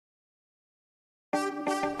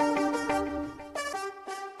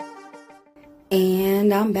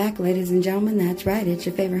And I'm back, ladies and gentlemen. That's right. It's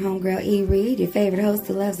your favorite homegirl, E. Reed, your favorite host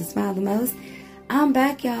who loves to smile the most. I'm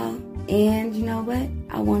back, y'all. And you know what?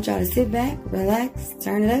 I want y'all to sit back, relax,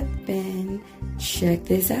 turn it up, and check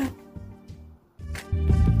this out.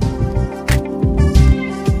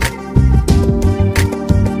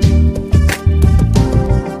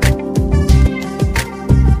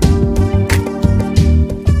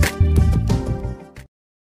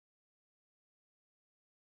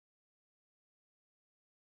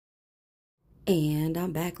 And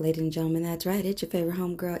I'm back, ladies and gentlemen. That's right. It's your favorite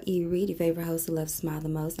homegirl, E. Reed, your favorite host who loves to smile the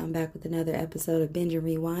most. I'm back with another episode of Binge and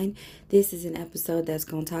Rewind. This is an episode that's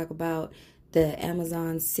going to talk about the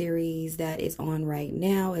Amazon series that is on right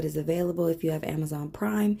now. It is available if you have Amazon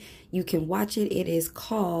Prime. You can watch it. It is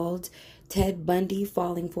called Ted Bundy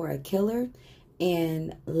Falling for a Killer.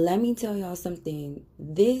 And let me tell y'all something.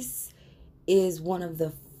 This is one of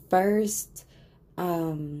the first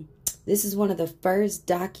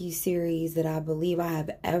docu-series that I believe I have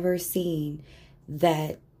ever seen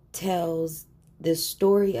that tells the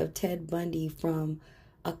story of Ted Bundy from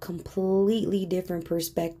a completely different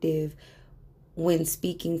perspective when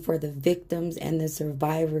speaking for the victims and the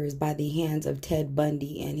survivors by the hands of Ted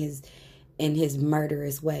Bundy and his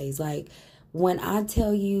murderous ways. Like, when I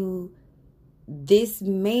tell you this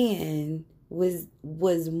man was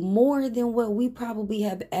more than what we probably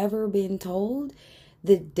have ever been told,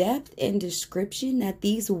 the depth and description that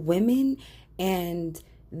these women and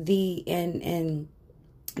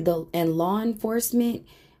law enforcement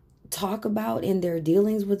talk about in their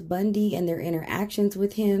dealings with Bundy and their interactions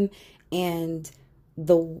with him, and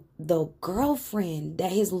the girlfriend,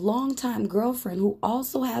 that his longtime girlfriend, who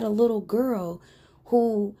also had a little girl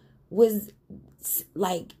who was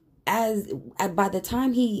like, by the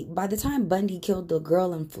time Bundy killed the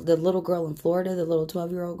little girl in Florida, the little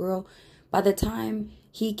 12-year-old girl, by the time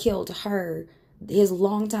he killed her, his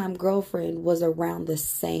longtime girlfriend was around the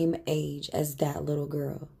same age as that little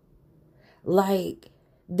girl. Like,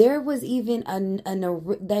 there was even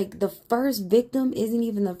the first victim isn't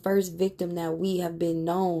even the first victim that we have been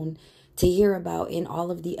known to hear about in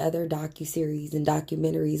all of the other docuseries and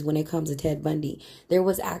documentaries when it comes to Ted Bundy. There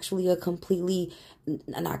was actually there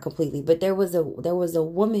was a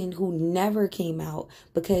woman who never came out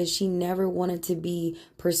because she never wanted to be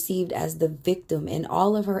perceived as the victim, and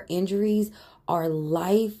all of her injuries are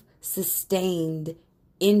life sustained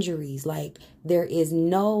injuries. Like, there is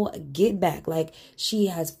no get back. Like, she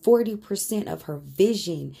has 40% of her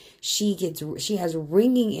vision. She has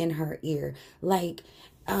ringing in her ear. Like,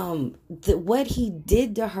 what he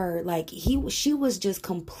did to her, like, she was just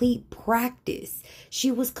complete practice. She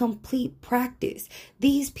was complete practice.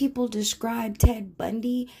 These people describe Ted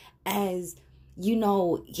Bundy as, you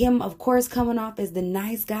know, him, of course, coming off as the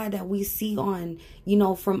nice guy that we see on, you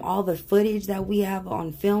know, from all the footage that we have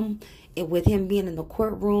on film, with him being in the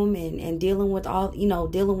courtroom and dealing with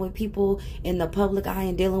dealing with people in the public eye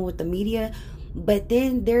and dealing with the media. But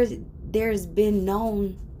then there's been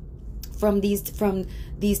known from these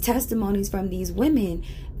testimonies from these women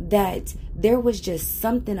that there was just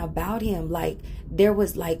something about him. Like, there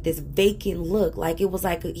was like this vacant look, like it was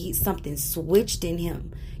like something switched in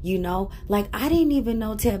him, you know. Like, I didn't even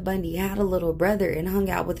know Ted Bundy had a little brother and hung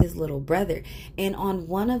out with his little brother. And on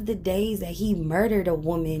one of the days that he murdered a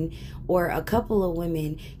woman or a couple of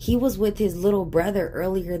women, he was with his little brother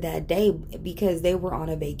earlier that day because they were on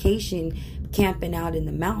a vacation camping out in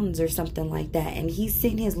the mountains or something like that. And he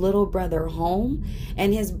sent his little brother home,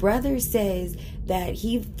 and his brother says that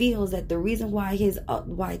he feels that the reason why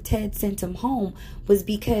Ted sent him home was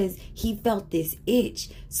because he felt this itch,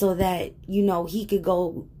 so that, you know, he could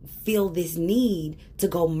go feel this need to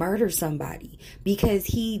go murder somebody. Because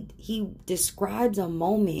he describes a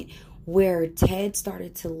moment where Ted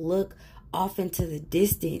started to look off into the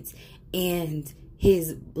distance, and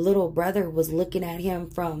his little brother was looking at him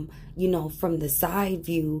from the side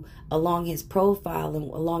view along his profile and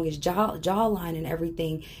along his jawline and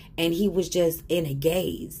everything, and he was just in a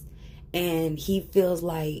gaze. And he feels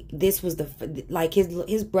like this was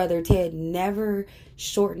his brother Ted never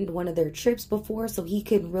shortened one of their trips before, so he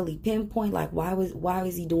couldn't really pinpoint, like, why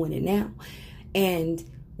is he doing it now, and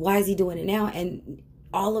why is he doing it now? And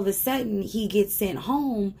all of a sudden he gets sent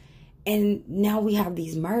home, and now we have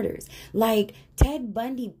these murders. Like, Ted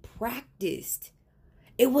Bundy practiced.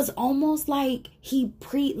 It was almost like he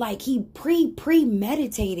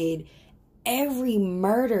premeditated every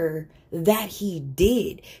murder that he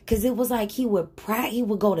did, because it was like he would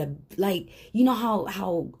go to, like, you know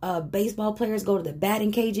how baseball players go to the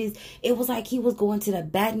batting cages. It was like he was going to the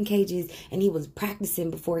batting cages and he was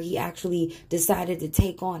practicing before he actually decided to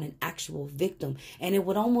take on an actual victim. And it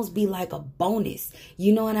would almost be like a bonus,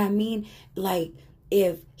 you know what I mean? Like,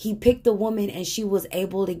 if he picked a woman and she was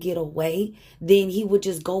able to get away, then he would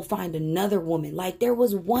just go find another woman. Like, there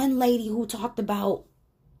was one lady who talked about,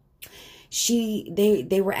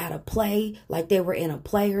 they were at a play, like they were in a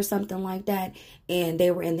play or something like that, and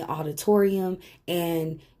they were in the auditorium,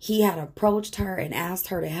 and he had approached her and asked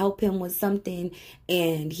her to help him with something,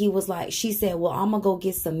 and she said, well, I'm gonna go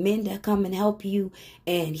get some men to come and help you.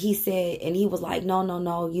 And he was like,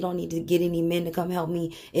 no, you don't need to get any men to come help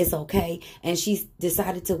me, it's okay. And she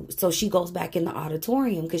decided to, so she goes back in the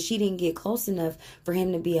auditorium because she didn't get close enough for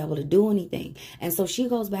him to be able to do anything. And so she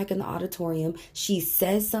goes back in the auditorium, she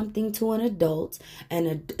says something to an adult,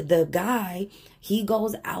 and the guy, he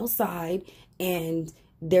goes outside, and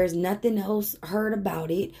there's nothing else heard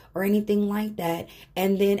about it or anything like that.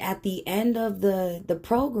 And then at the end of the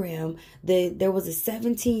program, there was a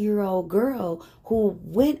 17-year-old girl who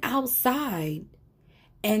went outside,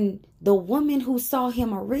 and the woman who saw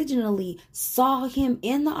him originally saw him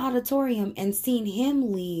in the auditorium and seen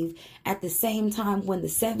him leave at the same time when the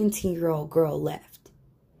 17-year-old girl left.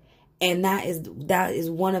 And that is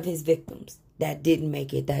one of his victims that didn't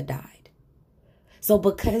make it, that died. So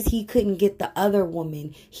because he couldn't get the other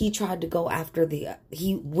woman, he tried to go after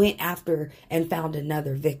he went after and found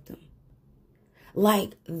another victim.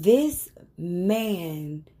 Like, this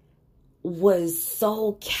man was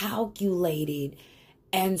so calculated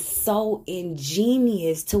and so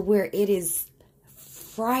ingenious to where it is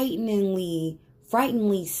frighteningly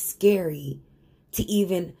scary to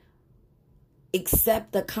even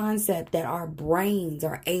accept the concept that our brains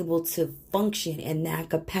are able to function in that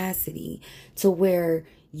capacity, to where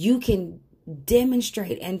you can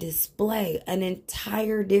demonstrate and display an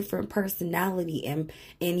entire different personality and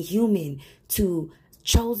human to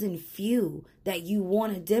chosen few that you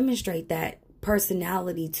want to demonstrate that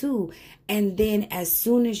personality to. And then as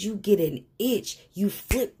soon as you get an itch, you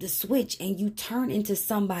flip the switch and you turn into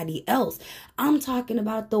somebody else. I'm talking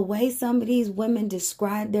about the way some of these women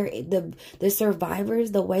describe the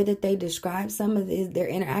survivors, the way that they describe some of their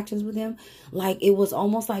interactions with him. Like, it was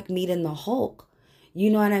almost like meeting the Hulk.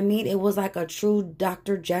 You know what I mean? It was like a true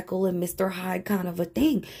Dr. Jekyll and Mr. Hyde kind of a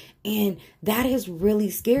thing. And that is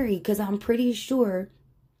really scary, because I'm pretty sure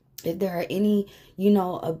if there are any,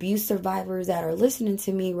 abuse survivors that are listening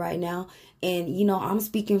to me right now, and, I'm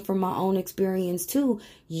speaking from my own experience too,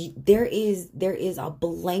 there is a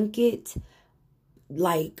blanket,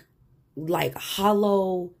 like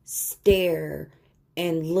hollow stare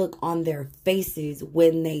and look on their faces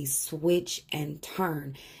when they switch and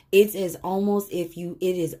turn. It is almost it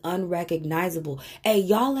is unrecognizable. Hey,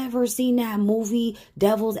 y'all ever seen that movie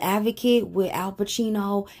Devil's Advocate with Al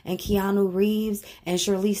Pacino and Keanu Reeves and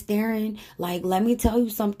Charlize Theron? Like, let me tell you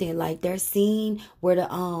something. Like, their scene where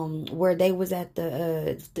where they was at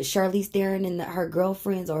the Charlize Theron and her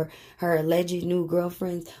girlfriends, or her alleged new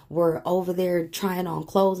girlfriends, were over there trying on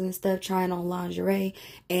clothes and stuff, trying on lingerie.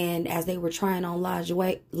 And as they were trying on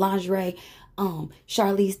lingerie,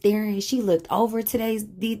 Charlize Theron, she looked over to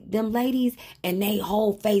them ladies, and they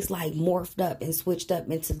whole face like morphed up and switched up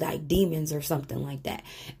into like demons or something like that.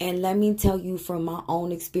 And let me tell you from my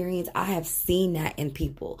own experience, I have seen that in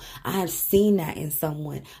people. I have seen that in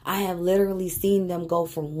someone. I have literally seen them go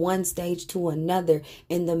from one stage to another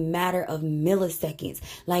in the matter of milliseconds.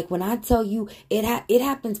 Like, when I tell you, it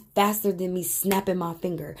happens faster than me snapping my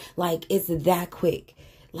finger. Like, it's that quick.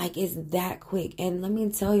 Like, it's that quick. And let me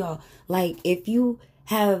tell y'all, like, if you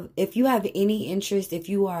have any interest, if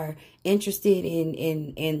you are interested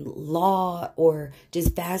in law, or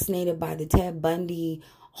just fascinated by the Ted Bundy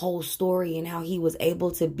whole story and how he was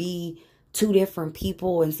able to be two different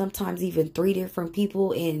people, and sometimes even three different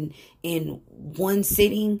people in one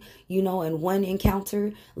sitting, in one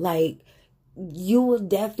encounter, like, you will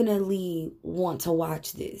definitely want to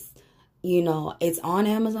watch this. It's on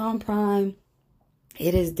Amazon Prime.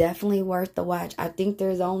 It is definitely worth the watch. I think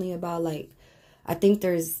there's only about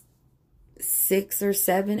there's 6 or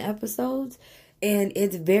 7 episodes, and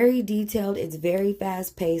it's very detailed. It's very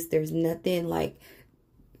fast paced. There's nothing like,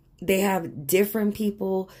 they have different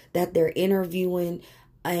people that they're interviewing.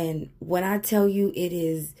 And when I tell you, it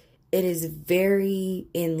is very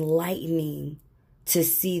enlightening to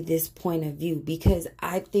see this point of view, because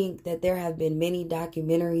I think that there have been many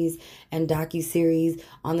documentaries and docuseries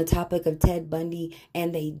on the topic of Ted Bundy,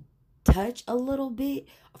 and they touch a little bit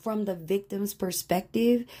from the victim's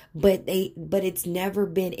perspective, but it's never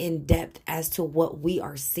been in depth as to what we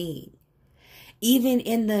are seeing. Even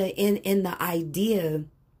in the idea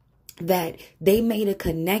that they made a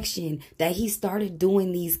connection that he started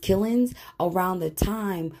doing these killings around the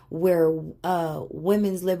time where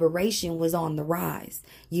women's liberation was on the rise.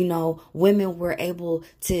 You know, women were able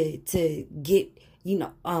to get,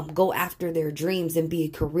 go after their dreams and be a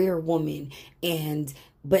career woman,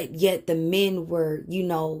 but yet the men were,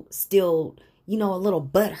 still, a little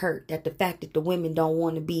butthurt at the fact that the women don't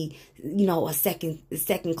want to be, a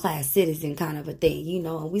second class citizen kind of a thing,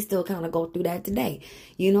 and we still kind of go through that today.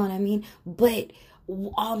 You know what I mean? But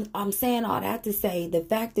I'm saying all that to say the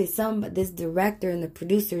fact that this director and the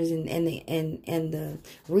producers and the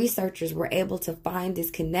researchers were able to find this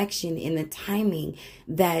connection in the timing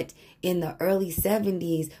that in the early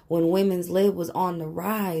 70s, when women's lib was on the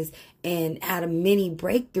rise and had many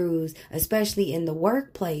breakthroughs, especially in the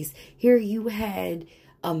workplace, here you had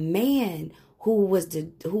a man who was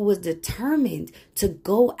determined to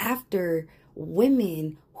go after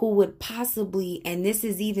women who would possibly, and this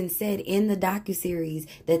is even said in the docuseries,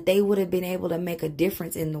 that they would have been able to make a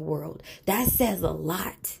difference in the world. That says a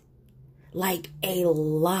lot. Like a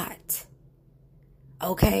lot.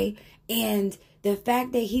 Okay? And the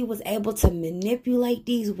fact that he was able to manipulate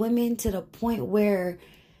these women to the point where,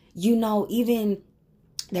 even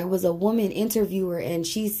there was a woman interviewer, and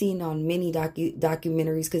she's seen on many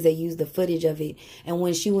documentaries because they use the footage of it. And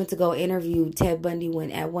when she went to go interview Ted Bundy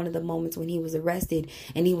at one of the moments when he was arrested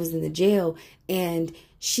and he was in the jail, and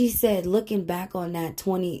she said, looking back on that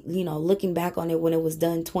looking back on it when it was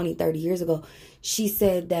done 20, 30 years ago, she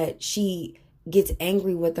said that she gets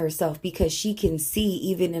angry with herself because she can see,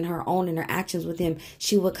 even in her own interactions with him,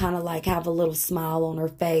 she would kind of like have a little smile on her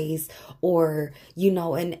face, or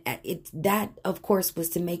and that of course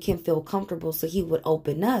was to make him feel comfortable so he would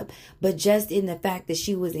open up. But just in the fact that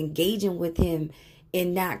she was engaging with him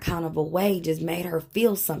in that kind of a way just made her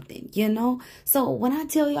feel something, So when I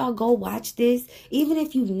tell y'all go watch this, even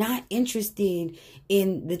if you're not interested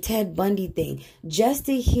in the Ted Bundy thing, just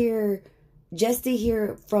to hear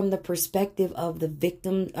from the perspective of the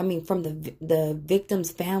victim, from the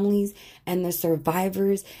victims' families and the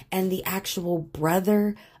survivors and the actual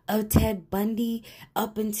brother of Ted Bundy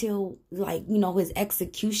up until his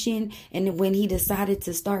execution, and when he decided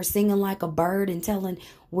to start singing like a bird and telling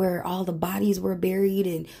where all the bodies were buried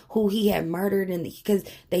and who he had murdered, and because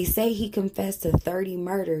they say he confessed to 30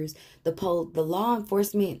 murders, the law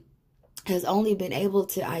enforcement has only been able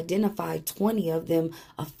to identify 20 of them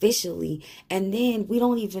officially. And then we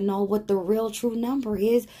don't even know what the real true number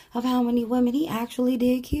is of how many women he actually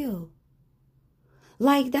did kill.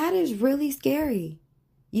 Like, that is really scary,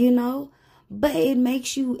 but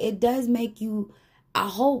it does make you,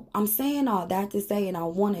 I'm saying all that to say, and I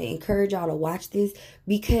want to encourage y'all to watch this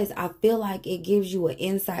because I feel like it gives you an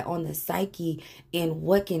insight on the psyche and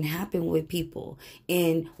what can happen with people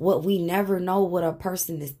and what we never know what a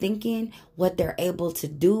person is thinking, what they're able to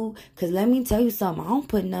do. Because let me tell you something, I don't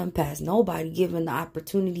put nothing past nobody given the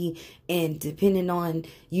opportunity, and depending on,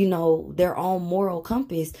 their own moral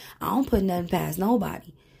compass, I don't put nothing past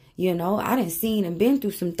nobody. I done seen and been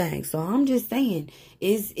through some things. So I'm just saying,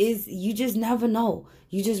 you just never know.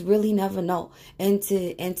 You just really never know. And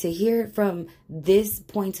to hear it from this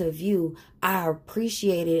point of view, I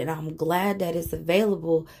appreciate it, and I'm glad that it's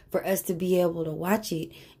available for us to be able to watch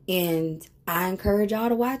it. And I encourage y'all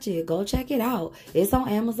to watch it. Go check it out. It's on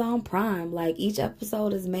Amazon Prime. Like, each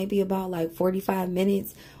episode is maybe about 45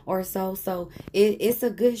 minutes or so. So it's a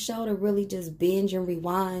good show to really just binge and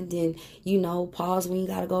rewind and, pause when you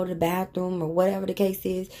got to go to the bathroom or whatever the case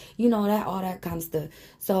is, all that kind of stuff.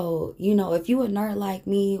 So, if you a nerd like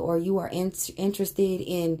me, or you are interested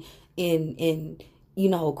in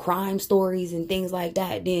crime stories and things like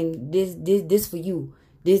that, then this for you.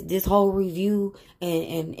 This whole review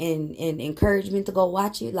and encouragement to go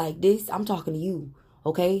watch it like this, I'm talking to you,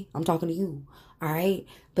 okay? I'm talking to you, all right?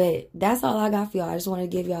 But that's all I got for y'all. I just want to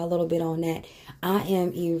give y'all a little bit on that. I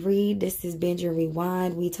am E. Reed. This is Binge and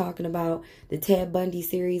Rewind. We talking about the Ted Bundy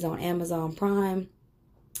series on Amazon Prime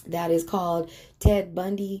that is called Ted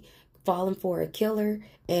Bundy Falling for a Killer.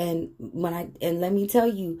 And let me tell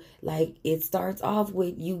you, it starts off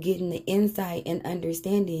with you getting the insight and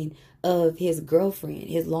understanding of his girlfriend,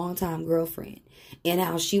 his longtime girlfriend, and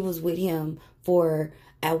how she was with him for,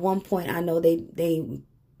 at one point, I know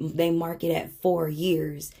they mark it at 4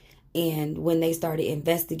 years. And when they started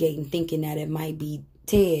investigating, thinking that it might be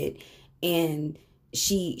Ted, and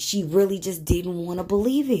she really just didn't want to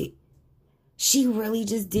believe it. She really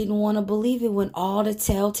just didn't want to believe it when all the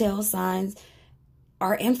telltale signs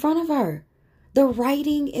are in front of her. The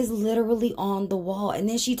writing is literally on the wall. And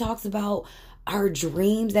then she talks about her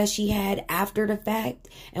dreams that she had after the fact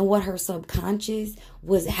and what her subconscious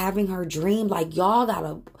was having her dream. Like, y'all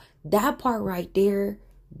gotta, that part right there,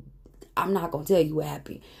 I'm not gonna tell you what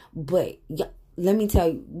happened, but let me tell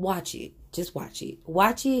you, watch it. Just watch it.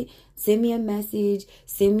 Watch it. Send me a message.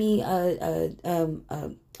 Send me a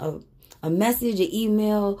message, an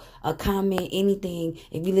email, a comment, anything.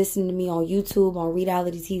 If you listen to me on YouTube, on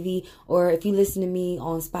Reality TV, or if you listen to me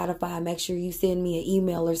on Spotify, make sure you send me an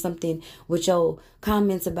email or something with your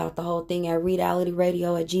comments about the whole thing at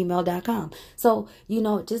realityradio@gmail.com. So,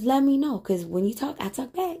 just let me know, because when you talk, I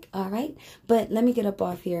talk back. All right? But let me get up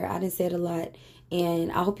off here. I done said a lot,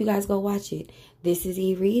 and I hope you guys go watch it. This is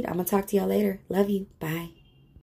E. Reed. I'm going to talk to y'all later. Love you. Bye.